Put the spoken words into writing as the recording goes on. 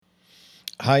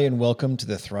Hi, and welcome to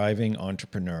The Thriving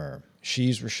Entrepreneur.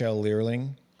 She's Rochelle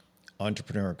Learling,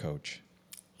 entrepreneur coach.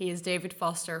 He is David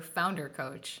Foster, founder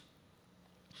coach.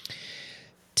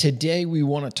 Today, we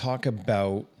want to talk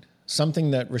about something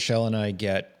that Rochelle and I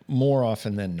get more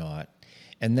often than not,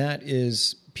 and that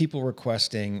is people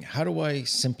requesting, how do I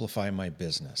simplify my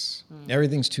business?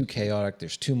 Everything's too chaotic,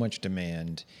 there's too much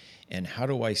demand, and how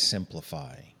do I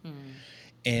simplify?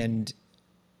 And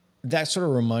that sort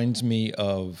of reminds me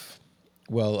of,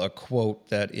 well, a quote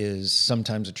that is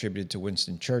sometimes attributed to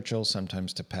Winston Churchill,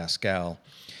 sometimes to Pascal,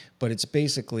 but it's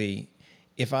basically,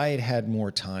 if I had had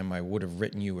more time, I would have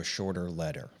written you a shorter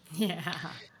letter. Yeah.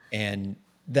 And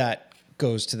that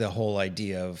goes to the whole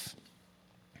idea of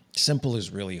simple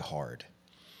is really hard.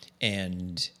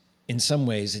 And in some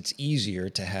ways, it's easier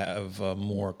to have a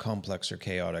more complex or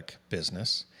chaotic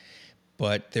business,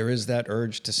 but there is that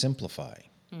urge to simplify.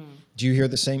 Do you hear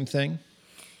the same thing?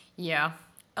 Yeah,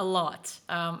 a lot.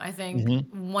 I think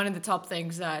one of the top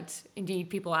things that indeed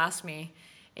people ask me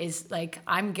is like,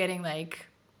 I'm getting like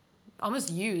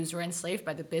almost used or enslaved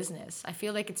by the business. I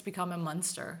feel like it's become a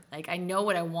monster. Like, I know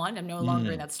what I want. I'm no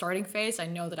longer in that starting phase. I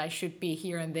know that I should be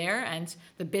here and there, and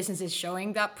the business is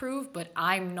showing that proof, but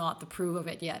I'm not the proof of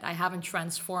it yet. I haven't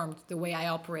transformed the way I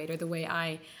operate or the way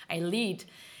I lead.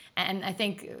 And I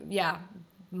think, yeah,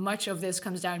 much of this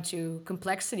comes down to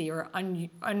complexity or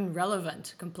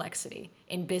unrelevant complexity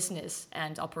in business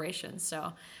and operations. So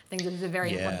I think this is a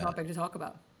very important Yeah. topic to talk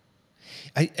about.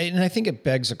 And I think it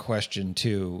begs a question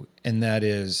too, and that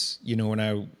is, when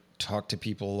I talk to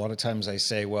people, a lot of times I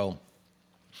say, well,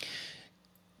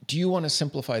 do you want to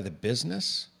simplify the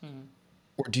business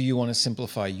or do you want to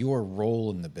simplify your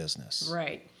role in the business?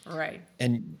 Right, right.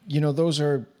 And, those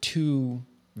are two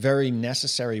very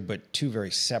necessary, but two very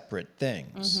separate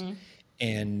things.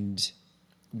 And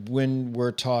when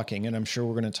we're talking, and I'm sure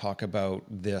we're going to talk about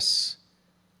this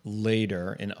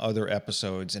later in other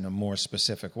episodes in a more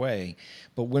specific way.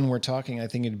 But when we're talking, I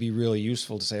think it'd be really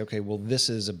useful to say, okay, well, this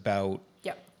is about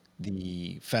Yep,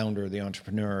 the founder, the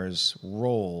entrepreneur's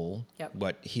role, yep.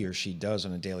 what he or she does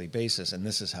on a daily basis, and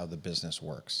this is how the business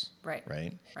works, Right,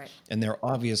 right? right. And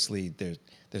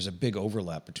there's a big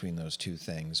overlap between those two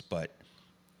things, but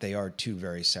they are two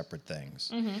very separate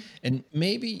things. And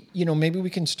maybe we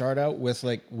can start out with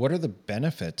like, what are the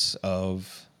benefits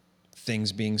of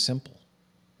things being simple?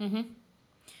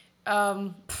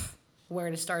 Where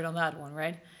to start on that one,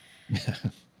 right?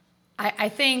 I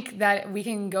think that we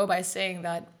can go by saying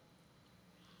that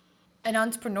an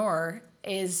entrepreneur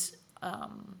is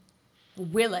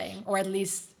willing, or at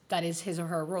least that is his or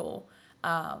her role,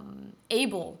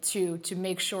 able to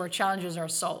make sure challenges are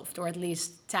solved or at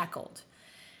least tackled.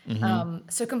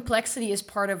 So complexity is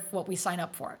part of what we sign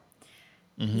up for.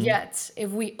 Yet, if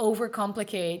we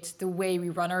overcomplicate the way we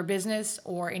run our business,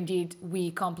 or indeed we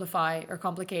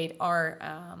complicate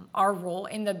our role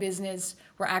in the business,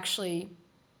 we're actually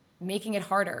making it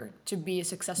harder to be a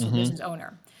successful business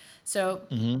owner. So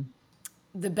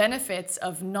the benefits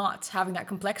of not having that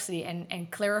complexity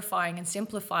and clarifying and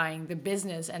simplifying the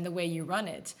business and the way you run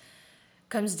it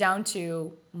comes down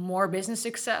to more business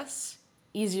success,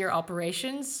 easier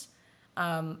operations,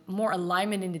 more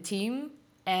alignment in the team,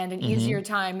 and an easier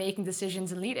time making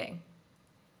decisions and leading.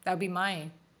 That would be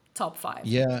my top five.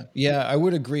 Yeah, I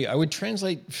would agree. I would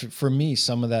translate for me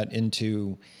some of that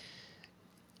into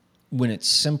when it's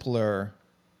simpler,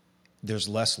 there's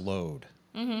less load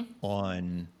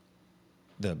on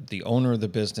the owner of the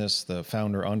business, the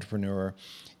founder, entrepreneur,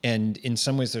 and in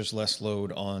some ways there's less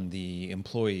load on the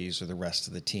employees or the rest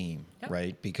of the team, Yep.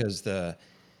 right? Because the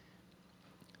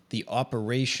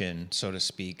operation, so to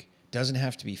speak, doesn't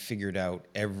have to be figured out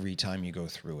every time you go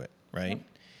through it, Yep. right?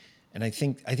 And I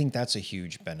think that's a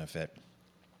huge benefit.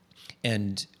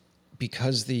 And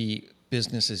because the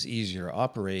business is easier to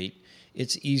operate,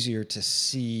 it's easier to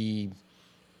see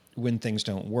when things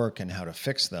don't work and how to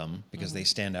fix them because they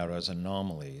stand out as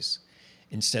anomalies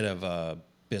instead of a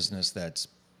business that's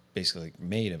basically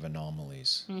made of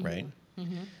anomalies, right?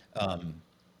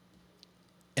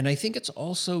 And I think it's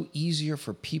also easier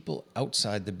for people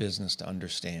outside the business to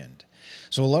understand.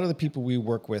 So a lot of the people we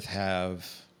work with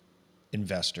have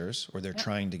investors or they're Yep.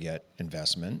 trying to get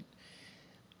investment.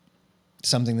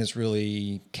 Something that's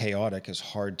really chaotic is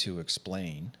hard to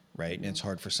explain, right? And it's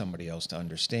hard for somebody else to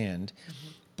understand.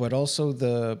 But also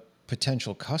the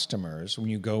potential customers, when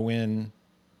you go in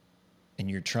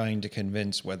and you're trying to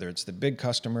convince whether it's the big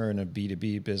customer in a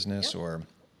B2B business Yep. or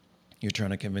you're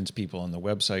trying to convince people on the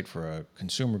website for a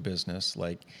consumer business,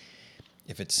 like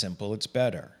if it's simple, it's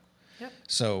better. Yep.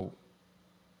 So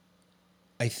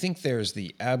I think there's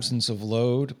the absence of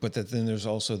load, but that then there's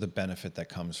also the benefit that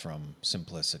comes from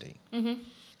simplicity.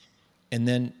 And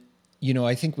then,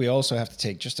 I think we also have to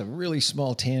take just a really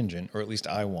small tangent, or at least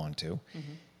I want to.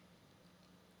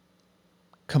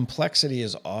 Complexity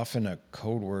is often a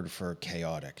code word for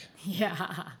chaotic,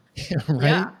 Yeah. right?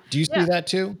 Yeah. Do you see Yeah. that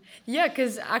too? Yeah,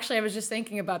 because actually, I was just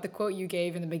thinking about the quote you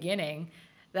gave in the beginning,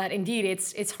 that indeed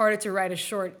it's harder to write a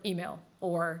short email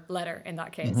or letter in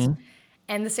that case.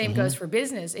 And the same goes for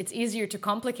business. It's easier to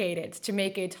complicate it, to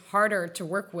make it harder to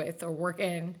work with or work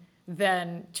in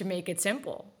than to make it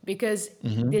simple, because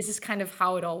this is kind of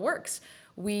how it all works.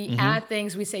 We add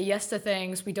things, we say yes to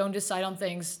things, we don't decide on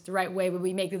things the right way, but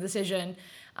we make the decision.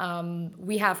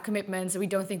 We have commitments that we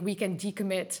don't think we can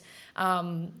decommit.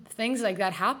 Things like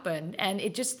that happen. And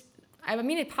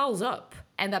it piles up.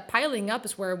 And that piling up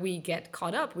is where we get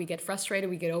caught up, we get frustrated,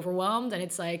 we get overwhelmed. And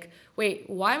it's like, wait,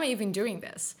 why am I even doing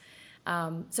this?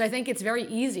 So I think it's very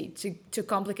easy to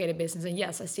complicate a business. And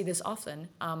yes, I see this often.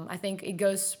 I think it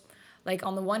goes like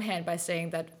on the one hand by saying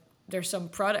that there's some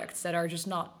products that are just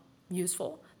not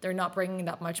useful. They're not bringing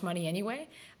that much money anyway.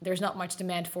 There's not much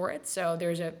demand for it. So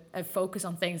there's a focus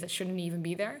on things that shouldn't even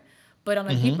be there. But on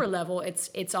a deeper level,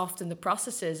 it's often the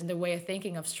processes and the way of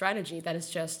thinking of strategy that is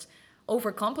just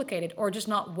overcomplicated or just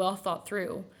not well thought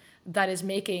through, that is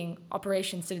making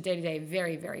operations to the day-to-day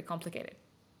very, very complicated.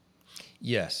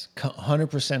 Yes,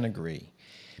 100% agree.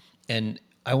 And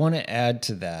I want to add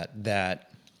to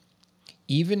that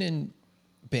even in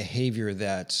behavior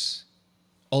that's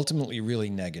ultimately really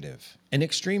negative, an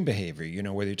extreme behavior,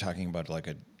 whether you're talking about like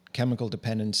a chemical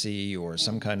dependency or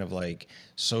some kind of like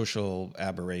social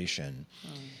aberration,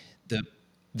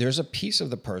 there's a piece of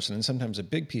the person, and sometimes a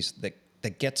big piece,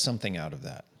 that gets something out of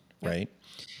that, right?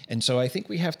 And so I think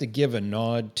we have to give a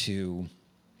nod to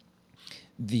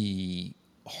the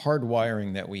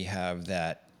hardwiring that we have,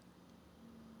 that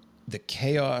the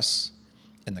chaos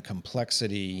and the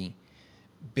complexity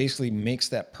basically makes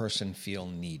that person feel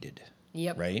needed.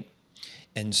 Yep. Right.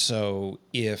 And so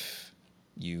if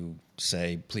you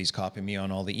say, please copy me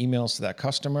on all the emails to that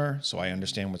customer so I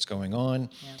understand what's going on,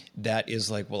 that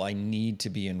is like, well, I need to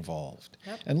be involved.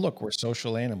 Yep. And look, we're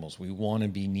social animals. We want to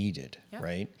be needed. Yep.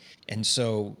 Right. And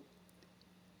so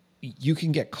you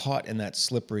can get caught in that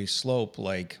slippery slope,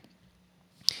 like,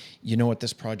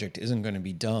 this project isn't going to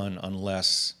be done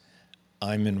unless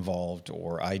I'm involved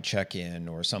or I check in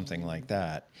or something like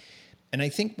that. And I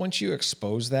think once you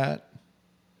expose that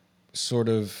sort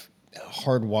of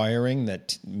hardwiring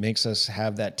that makes us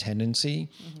have that tendency,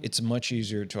 it's much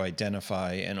easier to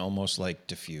identify and almost like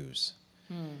diffuse.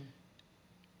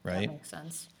 Right? That makes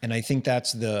sense. And I think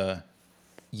that's the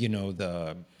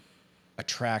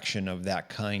attraction of that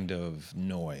kind of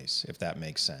noise, if that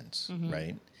makes sense,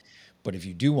 right? But if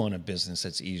you do want a business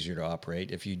that's easier to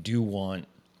operate, if you do want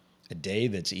a day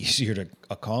that's easier to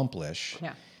accomplish,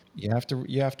 you have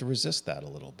to resist that a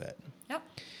little bit. Yep.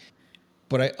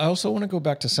 But I also want to go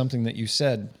back to something that you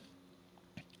said.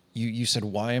 You said,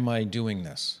 why am I doing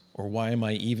this? Or why am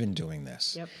I even doing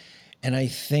this? Yep. And I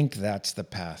think that's the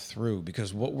path through,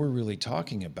 because what we're really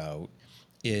talking about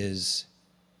is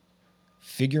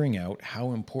figuring out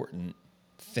how important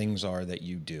things are that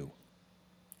you do.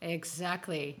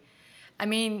 Exactly. I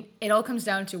mean, it all comes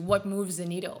down to what moves the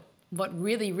needle, what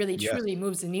really, really, truly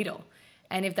moves the needle.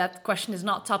 And if that question is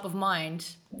not top of mind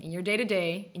in your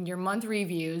day-to-day, in your month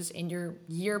reviews, in your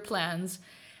year plans,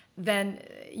 then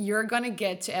you're going to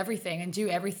get to everything and do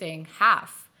everything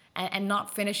half and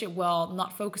not finish it well,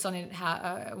 not focus on it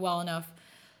well enough.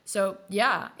 So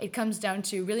yeah, it comes down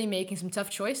to really making some tough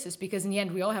choices, because in the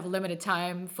end, we all have limited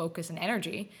time, focus, and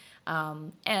energy.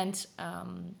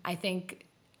 I think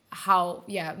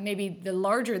maybe the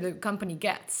larger the company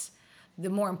gets, the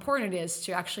more important it is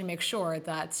to actually make sure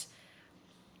that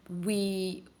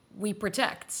we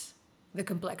protect the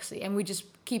complexity and we just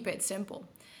keep it simple.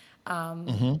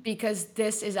 Because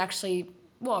this is actually,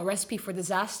 a recipe for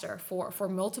disaster for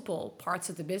multiple parts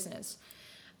of the business.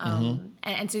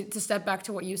 And to step back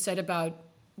to what you said about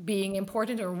being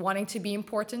important or wanting to be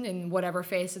important in whatever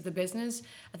phase of the business,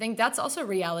 I think that's also a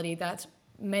reality that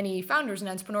many founders and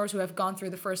entrepreneurs who have gone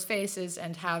through the first phases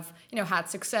and have had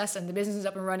success and the business is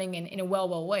up and running in a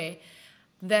well way,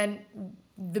 then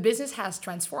the business has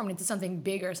transformed into something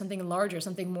bigger, something larger,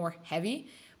 something more heavy.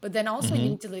 But then also you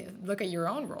need to look at your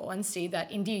own role and see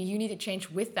that indeed you need to change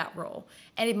with that role.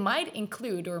 And it might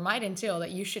include or might entail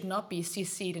that you should not be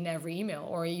CC'd in every email,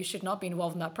 or you should not be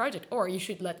involved in that project, or you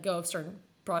should let go of certain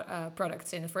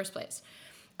products in the first place.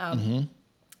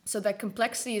 So that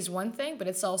complexity is one thing, but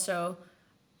it's also,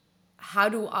 how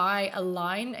do I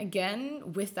align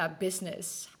again with that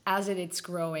business as it's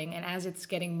growing and as it's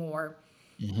getting more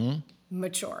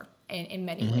mature in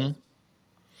many ways.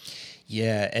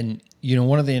 Yeah, and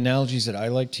one of the analogies that I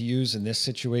like to use in this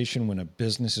situation when a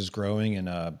business is growing and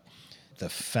the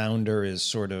founder is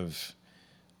sort of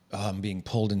being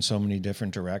pulled in so many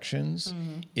different directions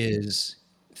is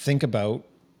think about,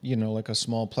 like a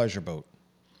small pleasure boat,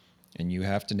 and you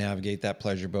have to navigate that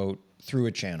pleasure boat through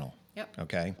a channel. Yep.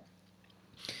 Okay.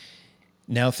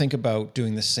 Now think about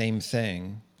doing the same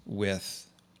thing with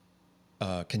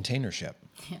a container ship.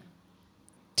 Yeah.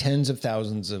 Tens of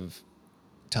thousands of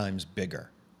times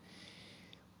bigger.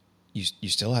 You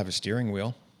still have a steering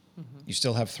wheel. You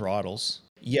still have throttles.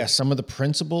 Yes, some of the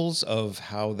principles of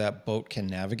how that boat can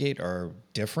navigate are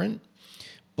different,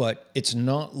 but it's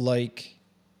not like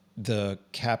the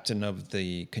captain of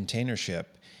the container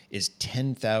ship is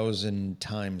 10,000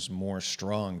 times more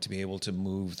strong to be able to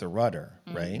move the rudder,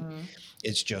 right?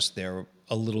 It's just they're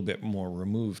a little bit more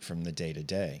removed from the day to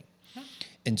day.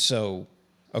 And so,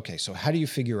 okay, so how do you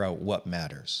figure out what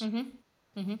matters?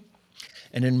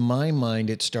 And in my mind,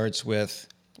 it starts with,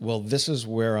 well, this is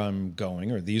where I'm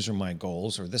going, or these are my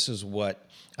goals, or this is what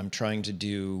I'm trying to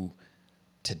do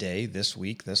today, this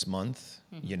week, this month,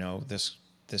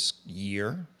 this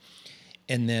year.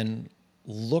 And then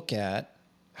look at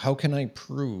how can I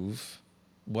prove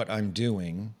what I'm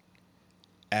doing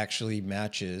actually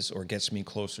matches or gets me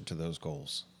closer to those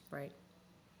goals. Right.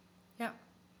 Yeah.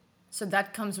 So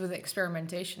that comes with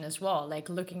experimentation as well, like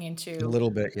looking into A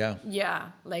little bit, yeah. yeah,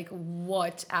 like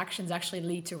what actions actually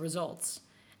lead to results,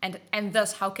 and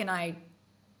thus how can I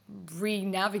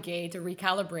re-navigate or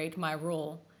recalibrate my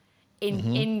role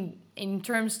in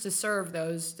terms to serve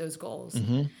those goals.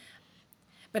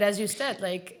 But as you said,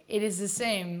 like it is the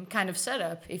same kind of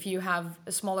setup if you have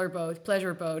a smaller boat,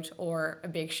 pleasure boat, or a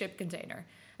big ship container,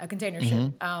 a container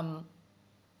ship.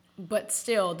 But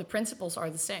still, the principles are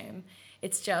the same.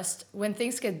 It's just when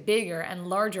things get bigger and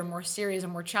larger, more serious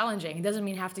and more challenging, it doesn't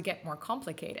mean have to get more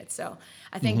complicated. So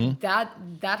I think that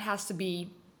has to be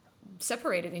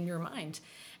separated in your mind.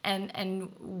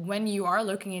 And when you are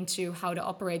looking into how to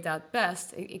operate that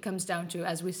best, it comes down to,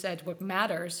 as we said, what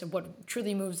matters, what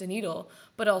truly moves the needle,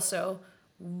 but also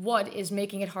what is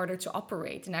making it harder to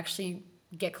operate and actually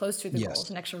get close to the goals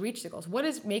and actually reach the goals. What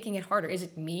is making it harder? Is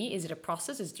it me? Is it a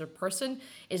process? Is it a person?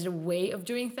 Is it a way of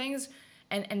doing things?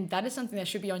 And that is something that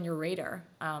should be on your radar,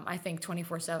 I think,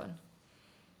 24/7.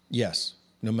 Yes,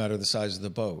 no matter the size of the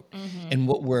boat. And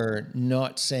what we're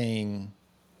not saying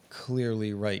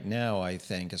clearly right now, I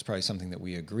think, is probably something that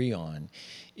we agree on,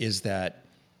 is that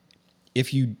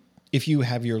if you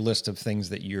have your list of things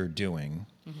that you're doing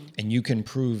and you can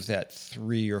prove that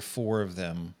 3 or 4 of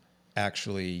them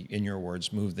actually, in your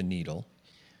words, move the needle,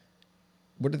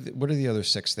 what are the other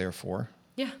 6 there for?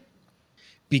 Yeah.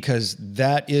 Because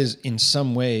that is, in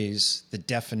some ways, the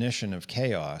definition of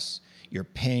chaos. You're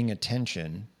paying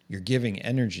attention, you're giving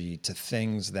energy to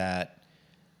things that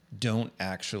don't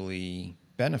actually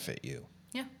benefit you.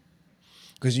 Yeah.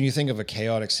 Because when you think of a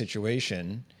chaotic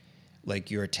situation, like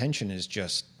your attention is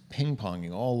just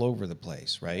ping-ponging all over the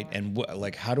place, right? And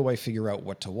like, how do I figure out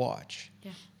what to watch?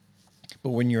 Yeah. But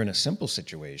when you're in a simple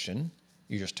situation,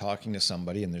 you're just talking to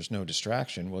somebody and there's no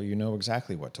distraction, well, you know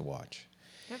exactly what to watch.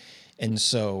 Yep. And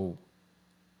so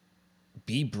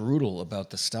be brutal about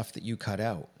the stuff that you cut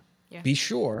out. Yeah. Be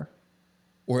sure,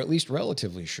 or at least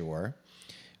relatively sure,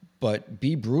 but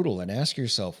be brutal and ask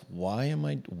yourself, why am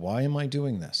I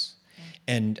doing this? Yeah.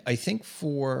 And I think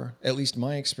for at least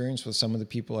my experience with some of the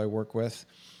people I work with,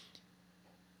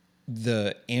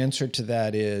 the answer to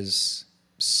that is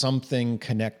something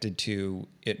connected to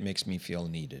it makes me feel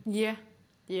needed. Yeah.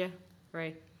 Yeah.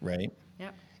 Right. Right?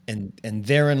 Yeah. And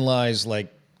therein lies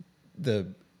like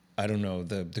the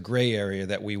gray area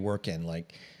that we work in.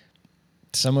 Like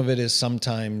some of it is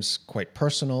sometimes quite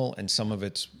personal and some of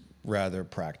it's rather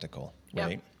practical,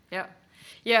 right? Yeah.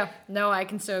 Yeah. No, I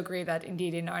can so agree that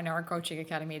indeed in our coaching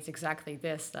academy, it's exactly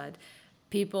this, that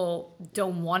people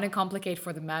don't want to complicate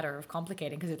for the matter of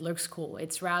complicating because it looks cool.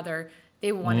 It's rather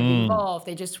they want to be involved.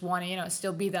 They just want to,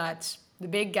 still be the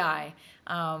big guy.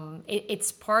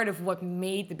 It's part of what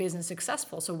made the business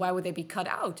successful. So why would they be cut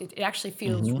out? It actually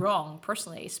feels wrong,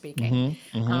 personally speaking.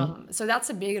 So that's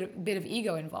a bit of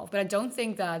ego involved. But I don't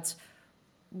think that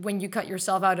when you cut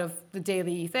yourself out of the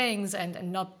daily things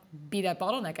and not be that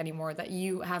bottleneck anymore, that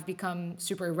you have become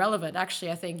super irrelevant.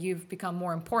 Actually, I think you've become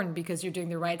more important because you're doing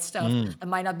the right stuff that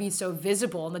might not be so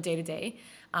visible in the day-to-day.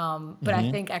 But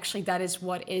I think actually that is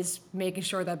what is making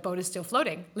sure that boat is still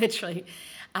floating, literally.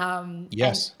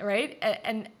 Yes. Right?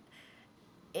 And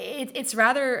it's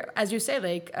rather, as you say,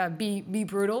 like be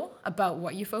brutal about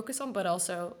what you focus on, but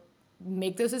also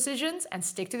make those decisions and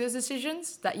stick to those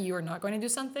decisions that you are not going to do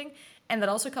something, And that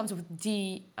also comes with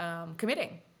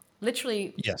committing.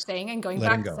 Literally Yes. saying and going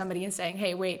Letting back to go. somebody and saying,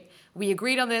 hey, wait, we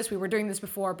agreed on this, we were doing this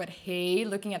before, but hey,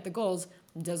 looking at the goals,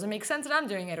 doesn't make sense that I'm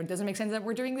doing it, or doesn't make sense that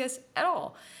we're doing this at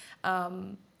all.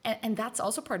 And that's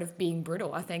also part of being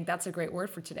brutal. I think that's a great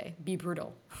word for today. Be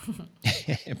brutal.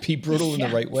 Be brutal in the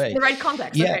Yeah. right way. In the right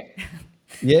context. Yeah.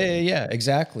 Okay. Yeah,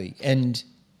 exactly. And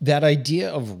that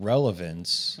idea of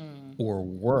relevance or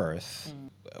worth,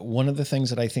 one of the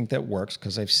things that I think that works,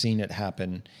 because I've seen it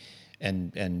happen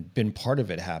and been part of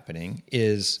it happening,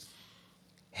 is,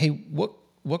 hey,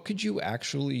 what could you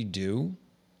actually do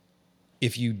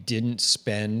if you didn't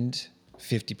spend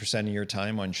 50% of your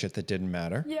time on shit that didn't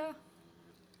matter? Yeah.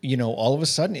 All of a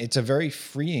sudden, it's a very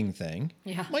freeing thing.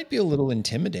 Yeah. Might be a little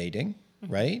intimidating,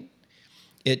 right?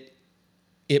 It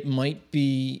it might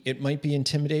be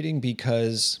intimidating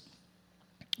because,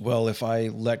 well, if I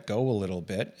let go a little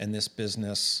bit and this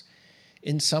business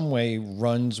in some way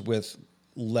runs with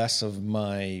less of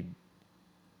my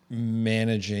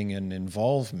managing and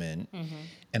involvement,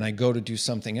 and I go to do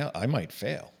something else, I might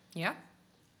fail. Yeah.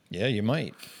 Yeah, you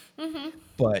might.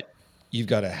 But you've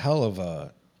got a hell of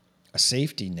a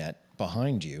safety net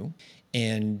behind you,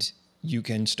 and you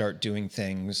can start doing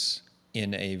things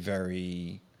in a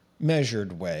very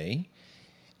measured way.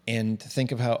 And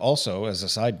think of how, also as a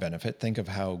side benefit, think of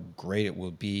how great it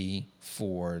will be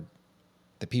for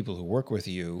the people who work with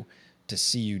you to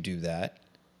see you do that,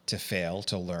 to fail,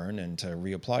 to learn, and to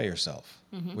reapply yourself,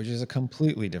 which is a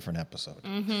completely different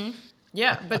episode.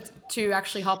 Yeah. But to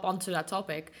actually hop onto that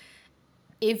topic,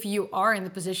 if you are in the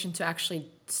position to actually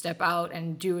step out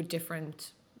and do a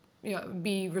different,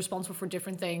 be responsible for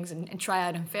different things and try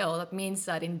out and fail, that means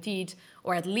that indeed,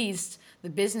 or at least the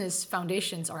business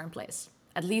foundations are in place.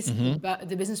 At least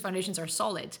the business foundations are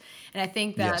solid. And I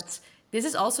think that Yes. this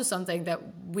is also something that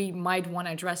we might want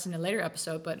to address in a later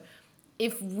episode, but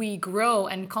if we grow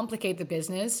and complicate the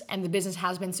business and the business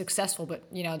has been successful, but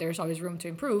there's always room to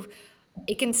improve,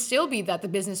 it can still be that the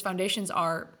business foundations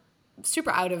are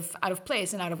super out of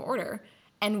place and out of order.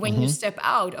 And when you step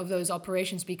out of those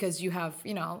operations because you have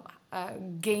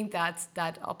gained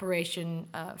that operation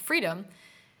freedom,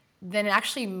 then it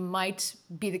actually might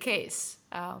be the case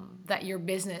that your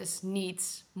business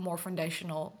needs more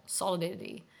foundational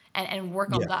solidity and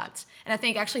work on Yeah. that. And I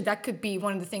think actually that could be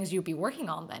one of the things you'd be working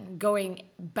on then, going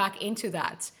back into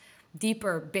that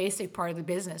deeper basic part of the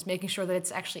business, making sure that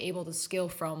it's actually able to scale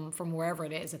from wherever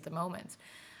it is at the moment.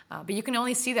 But you can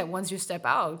only see that once you step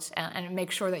out and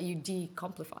make sure that you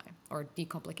decomplify or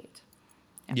decomplicate.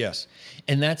 Yes.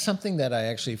 And that's something that I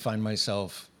actually find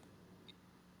myself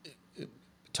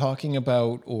talking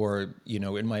about, or,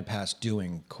 in my past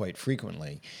doing quite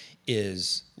frequently,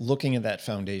 is looking at that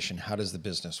foundation. How does the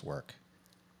business work?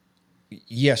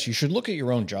 Yes, you should look at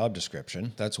your own job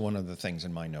description. That's one of the things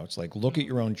in my notes. Like, look at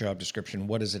your own job description.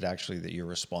 What is it actually that you're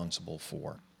responsible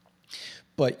for?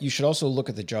 But you should also look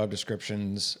at the job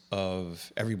descriptions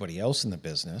of everybody else in the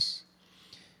business.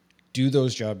 Do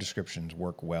those job descriptions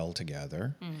work well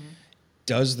together?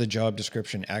 Does the job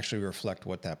description actually reflect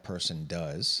what that person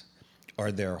does?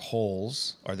 Are there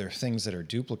holes? Are there things that are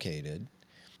duplicated?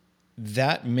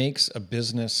 That makes a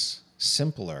business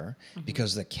simpler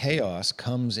because the chaos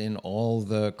comes in all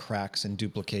the cracks and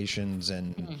duplications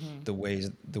and the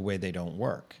way they don't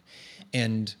work.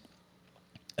 And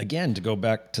again, to go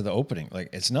back to the opening, like,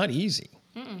 it's not easy,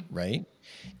 right?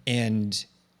 And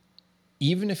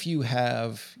even if you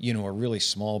have, a really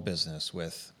small business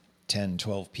with 10,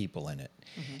 12 people in it,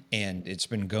 and it's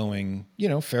been going,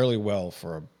 fairly well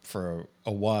for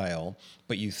a while,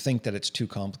 but you think that it's too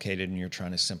complicated and you're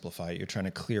trying to simplify it, you're trying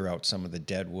to clear out some of the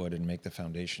dead wood and make the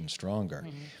foundation stronger.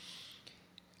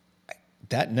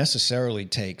 That necessarily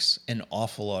takes an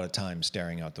awful lot of time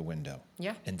staring out the window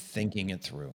and thinking it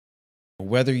through.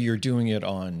 Whether you're doing it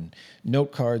on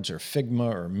note cards or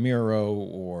Figma or Miro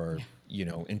or,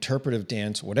 interpretive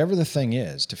dance, whatever the thing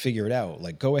is, to figure it out,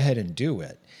 like, go ahead and do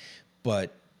it,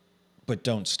 but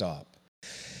don't stop.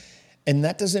 And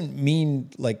that doesn't mean,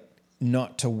 like,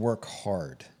 not to work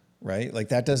hard, right? Like,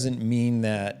 that doesn't mean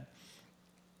that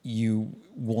you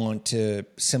want to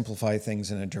simplify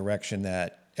things in a direction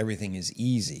that everything is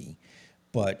easy.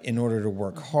 But in order to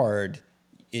work hard,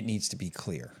 it needs to be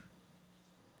clear.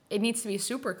 It needs to be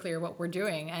super clear what we're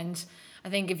doing. And I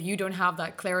think if you don't have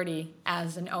that clarity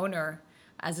as an owner,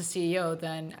 as a CEO,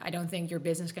 then I don't think your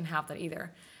business can have that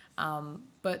either.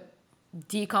 But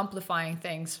decomplifying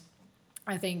things,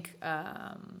 I think,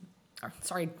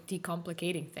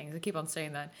 decomplicating things, I keep on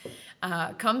saying that,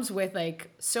 comes with like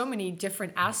so many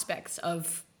different aspects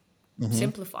of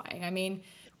simplifying. I mean,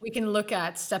 we can look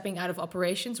at stepping out of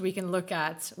operations. We can look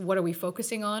at what are we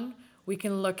focusing on? We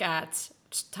can look at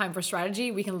time for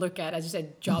strategy. We can look at, as you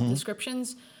said, job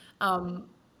descriptions.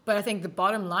 But I think the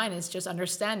bottom line is just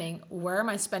understanding where am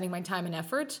I spending my time and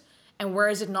effort, and where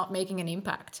is it not making an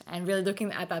impact, and really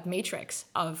looking at that matrix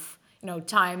of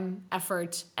time,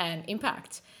 effort, and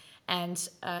impact. And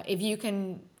if you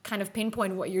can kind of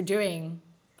pinpoint what you're doing,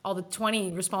 all the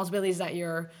 20 responsibilities that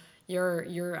you're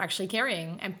actually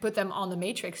carrying, and put them on the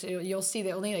matrix, you'll see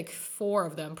that only like 4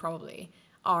 of them probably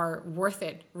are worth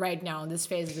it right now in this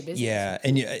phase of the business. Yeah,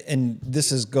 and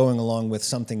this is going along with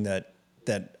something that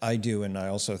I do, and I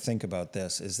also think about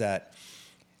this, is that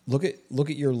look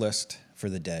at your list for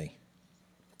the day,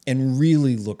 and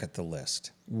really look at the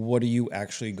list. What are you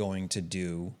actually going to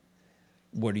do?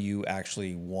 What are you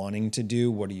actually wanting to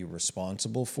do? What are you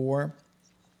responsible for?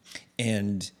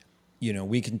 And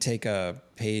we can take a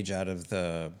page out of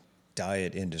the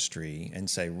diet industry and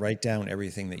say, write down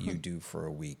everything that you do for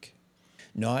a week.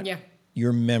 Not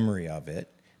your memory of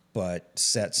it, but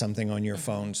set something on your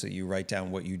phone so that you write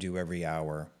down what you do every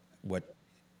hour,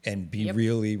 and be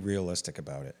really realistic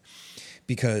about it.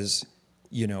 Because,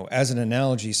 as an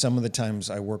analogy, some of the times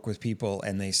I work with people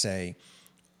and they say,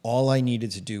 all I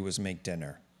needed to do was make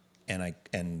dinner,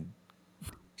 and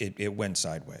it went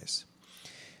sideways.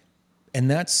 And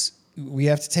we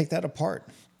have to take that apart.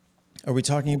 Are we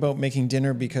talking about making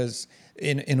dinner because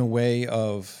in a way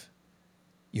of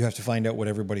you have to find out what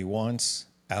everybody wants,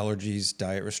 allergies,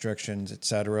 diet restrictions,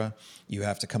 etc. You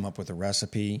have to come up with a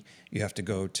recipe. You have to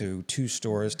go to 2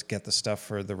 stores to get the stuff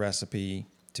for the recipe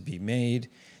to be made.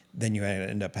 Then you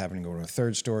end up having to go to a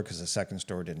 3rd store because the 2nd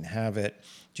store didn't have it.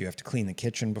 Do you have to clean the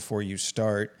kitchen before you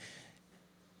start?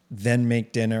 Then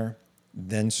make dinner,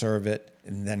 then serve it,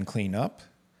 and then clean up?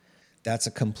 That's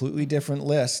a completely different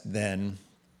list than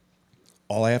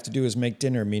all I have to do is make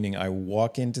dinner, meaning I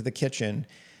walk into the kitchen,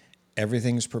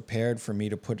 everything's prepared for me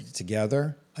to put it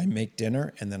together, I make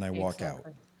dinner, and then I walk out.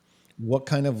 What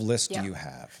kind of list do you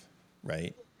have,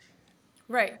 right?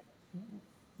 Right.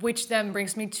 Which then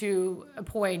brings me to a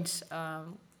point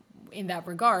in that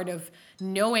regard of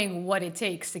knowing what it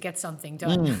takes to get something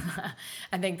done.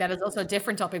 I think that is also a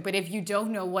different topic. But if you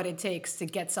don't know what it takes to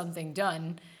get something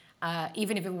done,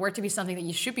 even if it were to be something that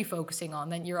you should be focusing on,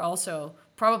 then you're also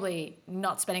probably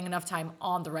not spending enough time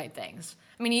on the right things.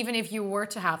 I mean, even if you were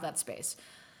to have that space.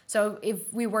 So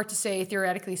if we were to say,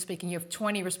 theoretically speaking, you have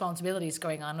 20 responsibilities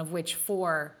going on, of which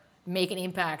 4 make an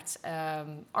impact,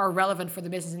 are relevant for the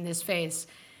business in this phase.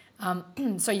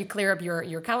 So you clear up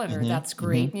your calendar. That's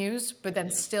great news. But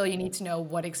then still you need to know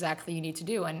what exactly you need to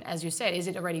do. And as you said, is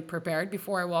it already prepared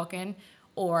before I walk in?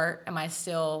 Or am I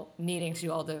still needing to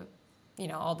do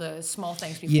all the small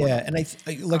things before? Yeah, and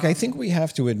I think we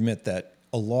have to admit that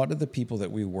a lot of the people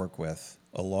that we work with,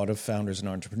 a lot of founders and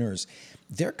entrepreneurs,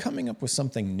 they're coming up with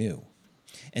something new.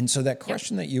 And so that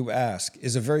question that you ask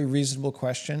is a very reasonable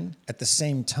question. At the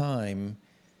same time,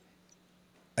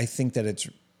 I think that it's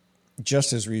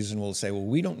just as reasonable to say, well,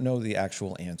 we don't know the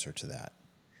actual answer to that.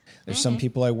 There's some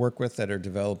people I work with that are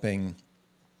developing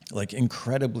like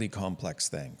incredibly complex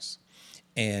things.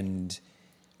 And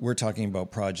we're talking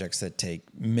about projects that take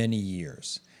many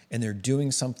years, and they're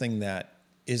doing something that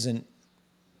isn't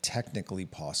technically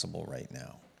possible right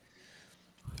now.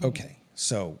 Okay,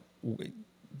 so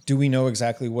do we know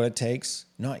exactly what it takes?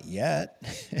 Not yet.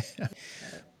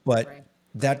 But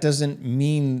that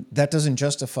doesn't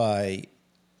justify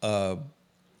a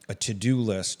to-do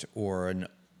list or a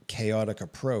chaotic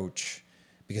approach,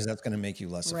 because that's going to make you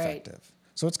less effective.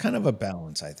 So it's kind of a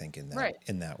balance, I think, in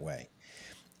that way.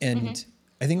 And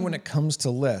I think when it comes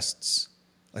to lists,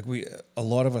 like a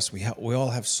lot of us, we all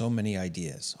have so many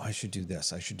ideas. Oh, I should do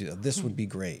this. I should do that. This would be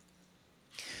great.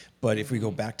 But if we go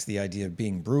back to the idea of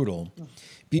being brutal,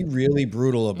 be really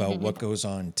brutal about what goes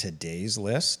on today's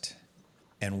list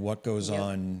and what goes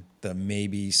on the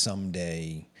maybe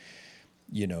someday,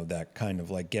 that kind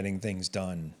of like getting things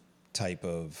done type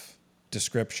of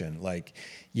description. Like,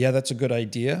 yeah, that's a good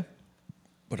idea,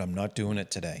 but I'm not doing it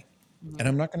today. And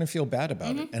I'm not going to feel bad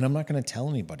about it. And I'm not going to tell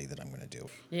anybody that I'm going to do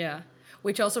it. Yeah.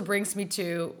 Which also brings me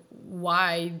to,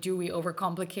 why do we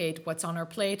overcomplicate what's on our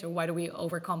plate, or why do we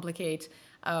overcomplicate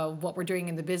what we're doing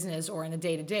in the business or in the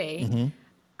day-to-day?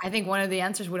 I think one of the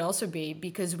answers would also be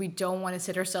because we don't want to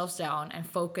sit ourselves down and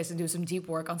focus and do some deep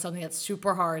work on something that's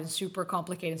super hard and super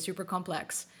complicated and super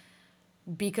complex,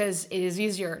 because it is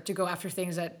easier to go after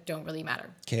things that don't really matter.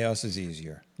 Chaos is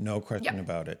easier, no question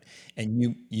about it.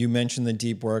 And you mentioned the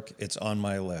deep work. It's on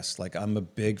my list. Like, I'm a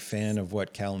big fan of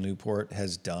what Cal Newport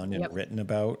has done and written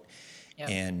about.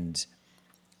 And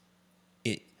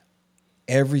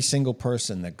every single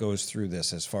person that goes through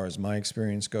this, as far as my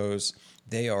experience goes,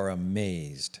 they are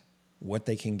amazed what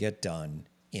they can get done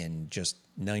in just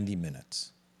 90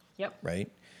 minutes, Yep.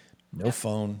 right? No Yep.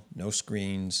 phone, no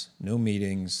screens, no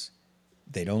meetings.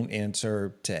 They don't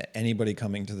answer to anybody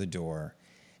coming to the door.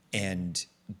 And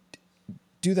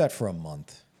do that for a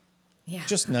month, Yeah.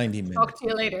 just 90 Talk minutes. to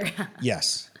you later.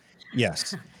 Yes,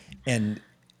 yes. And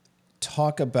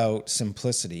talk about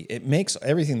simplicity. It makes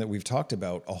everything that we've talked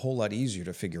about a whole lot easier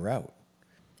to figure out.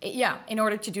 Yeah, in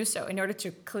order to do so, in order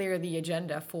to clear the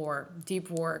agenda for deep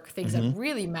work, things that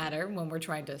really matter when we're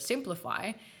trying to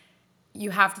simplify, you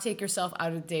have to take yourself out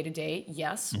of the day to day,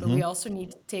 yes, but we also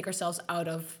need to take ourselves out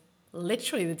of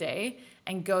literally the day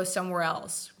and go somewhere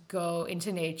else, go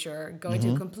into nature, go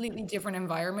into a completely different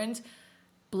environment,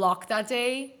 block that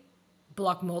day,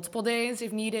 block multiple days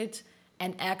if needed,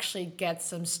 and actually get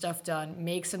some stuff done,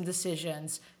 make some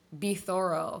decisions, be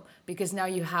thorough, because now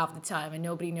you have the time and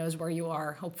nobody knows where you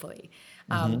are, hopefully.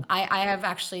 I have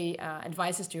actually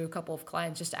advices to a couple of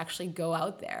clients just to actually go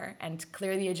out there and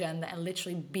clear the agenda and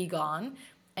literally be gone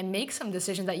and make some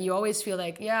decision that you always feel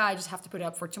like, yeah, I just have to put it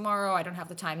up for tomorrow. I don't have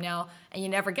the time now. And you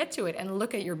never get to it. And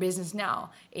look at your business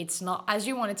now. It's not as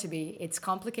you want it to be. It's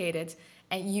complicated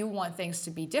and you want things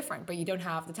to be different, but you don't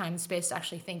have the time and space to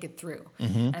actually think it through.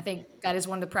 And I think that is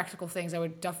one of the practical things I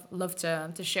would love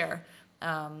to share,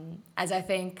 as I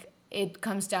think it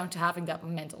comes down to having that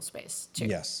mental space too.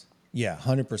 Yes. Yeah,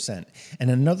 100%. And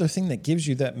another thing that gives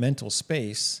you that mental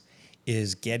space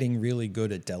is getting really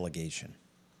good at delegation.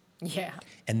 Yeah.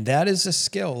 And that is a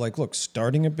skill. Like, look,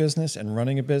 starting a business and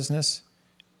running a business,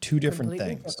 two different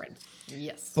Completely things. different.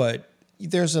 Yes. But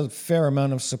there's a fair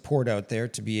amount of support out there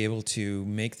to be able to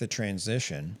make the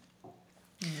transition.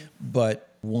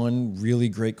 But one really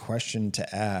great question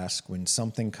to ask when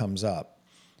something comes up,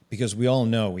 because we all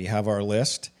know we have our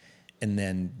list and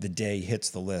then the day hits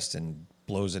the list and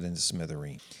blows it into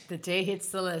smithereen. The day hits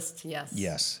the list. Yes.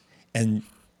 Yes. And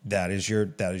that is your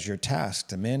task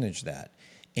to manage that.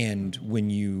 And when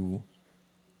you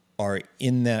are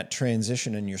in that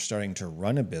transition and you're starting to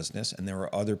run a business and there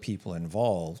are other people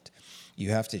involved,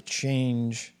 you have to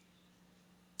change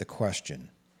the question.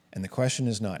 And the question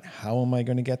is not, how am I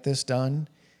going to get this done?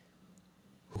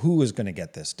 Who is going to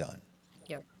get this done?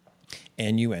 Yep.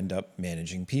 And you end up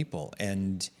managing people.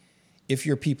 And if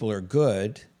your people are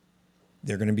good,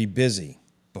 they're going to be busy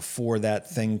before that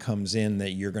thing comes in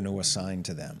that you're going to assign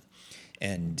to them.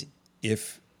 And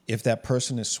if that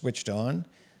person is switched on,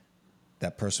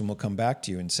 that person will come back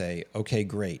to you and say, okay,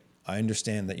 great. I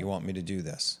understand that you want me to do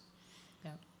this.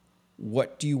 Yeah.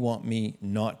 What do you want me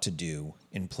not to do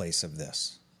in place of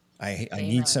this? I Amen.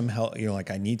 need some help.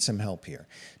 I need some help here.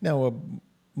 Now, a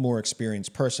more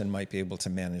experienced person might be able to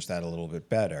manage that a little bit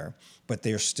better, but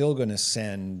they're still going to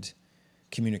send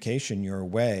communication your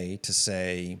way to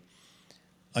say,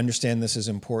 understand this is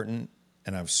important,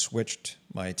 and I've switched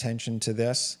my attention to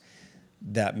this.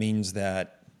 That means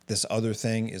that this other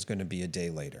thing is going to be a day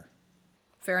later.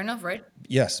 Fair enough, right?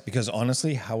 Yes, because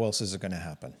honestly, how else is it going to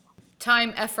happen?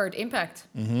 Time, effort, impact.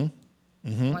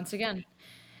 Once again.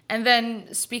 And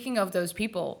then speaking of those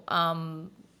people,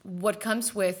 what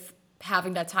comes with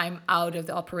having that time out of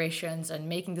the operations and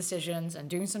making decisions and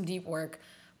doing some deep work,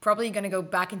 probably going to go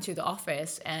back into the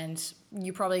office and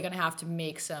you're probably going to have to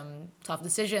make some tough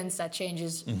decisions that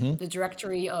changes the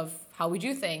directory of how we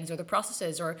do things or the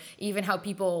processes or even how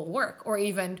people work or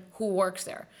even who works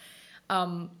there.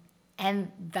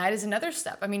 And that is another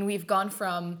step. I mean, we've gone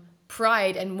from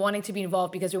pride and wanting to be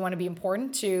involved because we want to be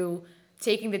important to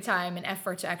taking the time and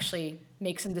effort to actually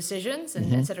make some decisions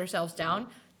and set ourselves down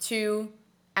to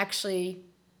actually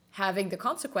having the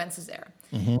consequences there.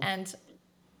 And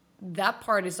that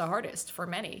part is the hardest for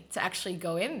many, to actually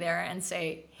go in there and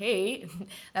say, hey,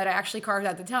 that I actually carved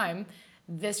out the time,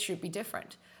 this should be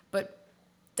different. But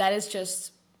that is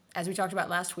just, as we talked about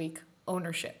last week,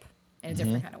 ownership in a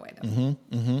different kind of way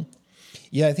though.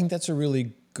 Yeah, I think that's a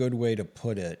really good way to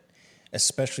put it,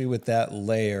 especially with that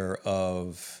layer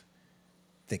of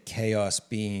the chaos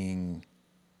being,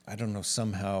 I don't know,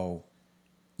 somehow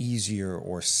easier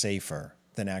or safer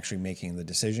than actually making the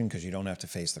decision because you don't have to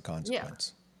face the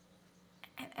consequence.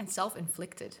 And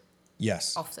self-inflicted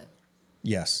Yes. often.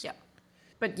 Yes. Yeah.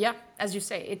 But yeah, as you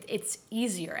say, it's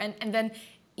easier. And then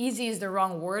easy is the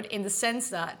wrong word in the sense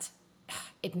that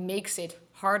it makes it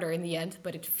harder in the end,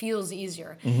 but it feels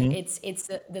easier. It's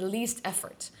the least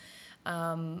effort,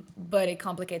 but it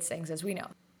complicates things, as we know.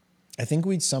 I think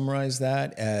we'd summarize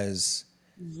that as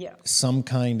Yeah. some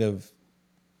kind of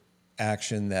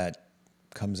action that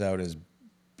comes out as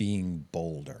being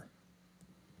bolder.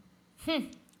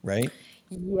 Right?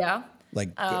 Yeah.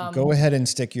 Like, go ahead and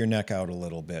stick your neck out a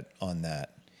little bit on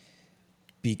that,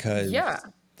 because Yeah.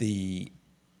 the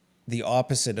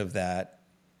opposite of that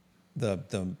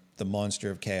the monster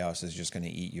of chaos is just going to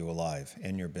eat you alive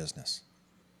and your business.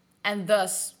 And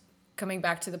thus, coming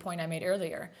back to the point I made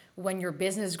earlier, when your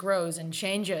business grows and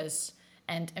changes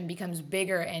and becomes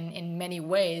bigger in many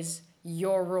ways,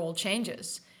 your role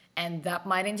changes. And that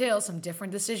might entail some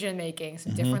different decision making,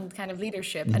 some different kind of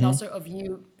leadership, and also of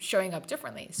you showing up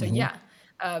differently. So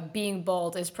being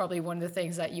bold is probably one of the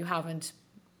things that you haven't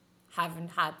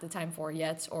had the time for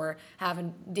yet, or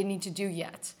didn't need to do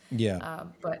yet.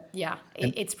 But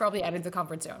it's probably out of the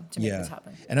comfort zone to make this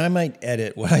happen. And I might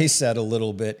edit what I said a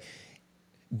little bit.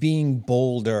 Being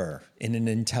bolder in an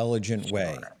intelligent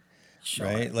way,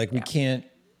 right? Like we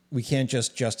can't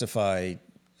just justify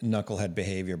knucklehead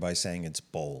behavior by saying it's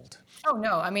bold. Oh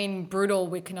no, I mean brutal.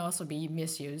 We can also be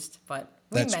misused, but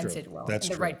we meant it well in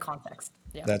the right context.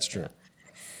 Yeah, that's true.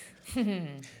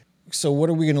 So what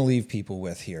are we going to leave people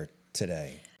with here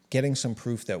today? Getting some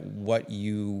proof that what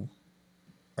you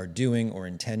are doing or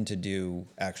intend to do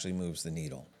actually moves the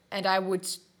needle. And I would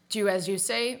do as you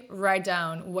say, write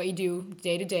down what you do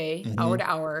day to day, hour to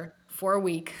hour, for a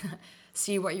week.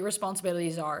 See what your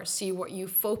responsibilities are. See what you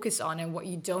focus on and what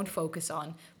you don't focus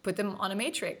on. Put them on a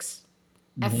matrix.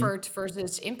 Effort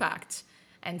versus impact.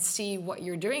 And see what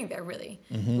you're doing there, really.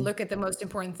 Look at the most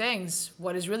important things.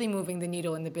 What is really moving the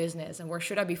needle in the business? And where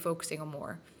should I be focusing on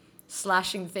more?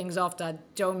 Slashing things off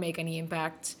that don't make any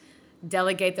impact.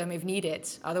 Delegate them if needed.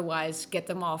 Otherwise, get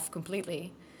them off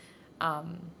completely.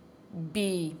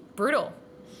 Be brutal.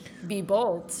 Be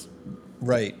bold.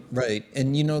 Right.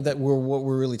 And you know that what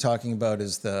we're really talking about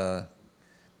is the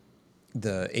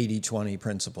 80-20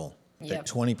 principle. That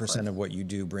 20% of what you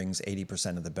do brings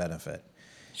 80% of the benefit.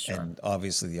 Sure. And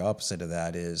obviously the opposite of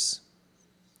that is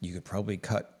you could probably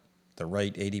cut the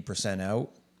right 80% out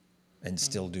and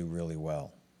still do really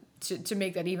well. To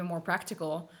make that even more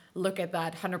practical, look at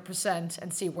that 100%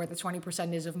 and see where the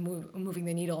 20% is of moving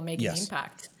the needle and making an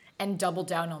impact. And double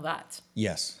down on that.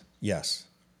 Yes.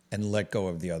 And let go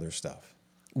of the other stuff.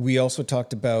 We also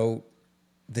talked about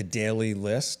the daily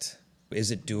list. Is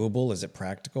it doable? Is it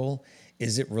practical?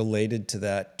 Is it related to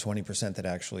that 20% that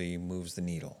actually moves the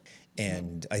needle?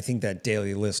 And I think that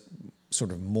daily list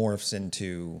sort of morphs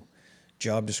into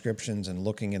job descriptions and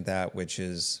looking at that, which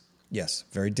is, yes,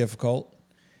 very difficult,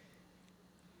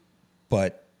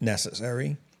 but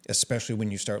necessary, especially when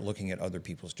you start looking at other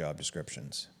people's job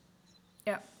descriptions.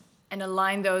 Yeah. And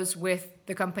align those with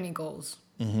the company goals.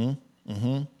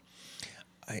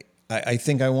 I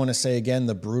think I want to say again,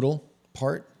 the brutal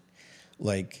part,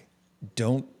 like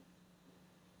don't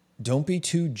be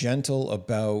too gentle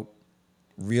about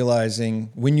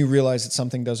realizing when you realize that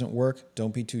something doesn't work,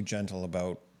 don't be too gentle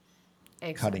about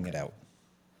cutting it out.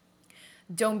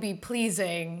 Don't be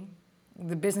pleasing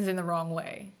the business in the wrong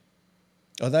way.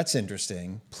 Oh, that's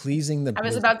interesting. Pleasing the I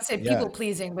was about to say people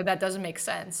pleasing, but that doesn't make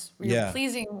sense. You're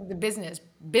pleasing the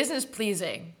business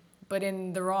pleasing, but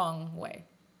in the wrong way.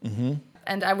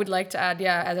 And I would like to add,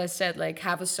 as I said, like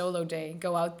have a solo day,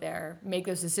 go out there, make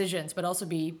those decisions, but also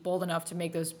be bold enough to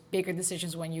make those bigger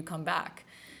decisions when you come back.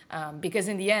 Because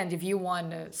in the end, if you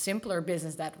want a simpler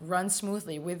business that runs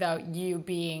smoothly without you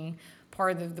being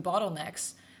part of the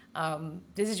bottlenecks,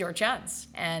 this is your chance.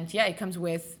 And it comes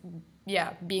with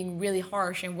being really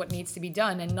harsh in what needs to be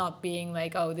done and not being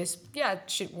like, oh, this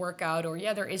should work out, or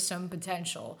there is some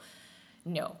potential.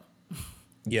 No.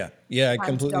 I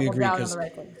completely agree,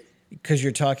 because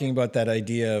you're talking about that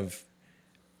idea of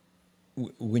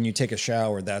when you take a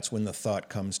shower, that's when the thought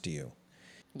comes to you.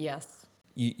 Yes.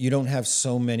 You don't have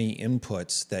so many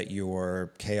inputs that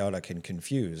you're chaotic and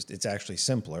confused. It's actually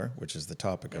simpler, which is the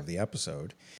topic of the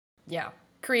episode. Yeah.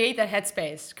 Create that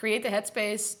headspace. Create the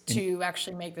headspace to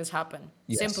actually make this happen.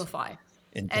 Yes. Simplify.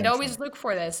 And always look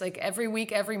for this. Like every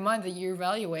week, every month that you're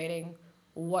evaluating,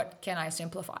 what can I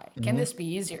simplify? Can this be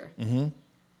easier?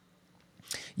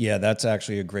 Yeah, that's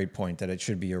actually a great point, that it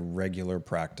should be a regular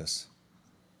practice.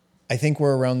 I think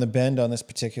we're around the bend on this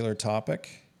particular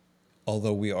topic,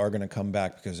 although we are going to come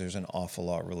back because there's an awful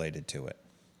lot related to it.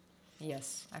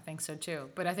 Yes, I think so too.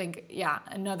 But I think,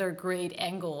 another great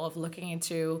angle of looking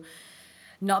into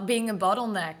not being a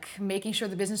bottleneck, making sure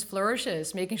the business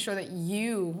flourishes, making sure that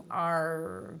you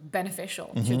are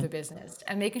beneficial to the business,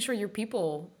 and making sure your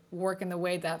people work in the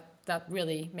way that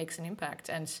really makes an impact.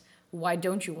 And why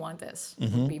don't you want this?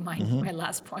 Would be my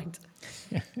last point.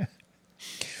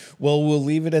 Well, we'll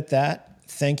leave it at that.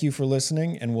 Thank you for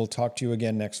listening, and we'll talk to you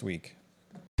again next week.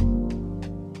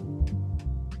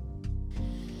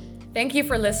 Thank you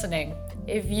for listening.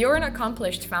 If you're an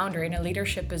accomplished founder in a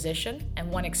leadership position and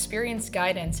want experienced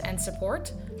guidance and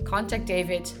support, contact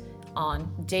David on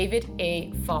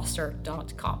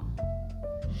davidafoster.com.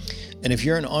 And if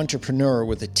you're an entrepreneur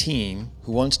with a team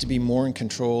who wants to be more in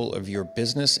control of your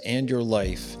business and your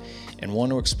life and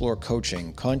want to explore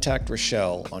coaching, contact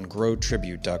Rochelle on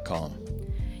growtribute.com.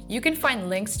 You can find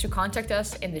links to contact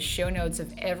us in the show notes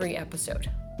of every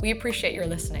episode. We appreciate your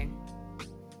listening.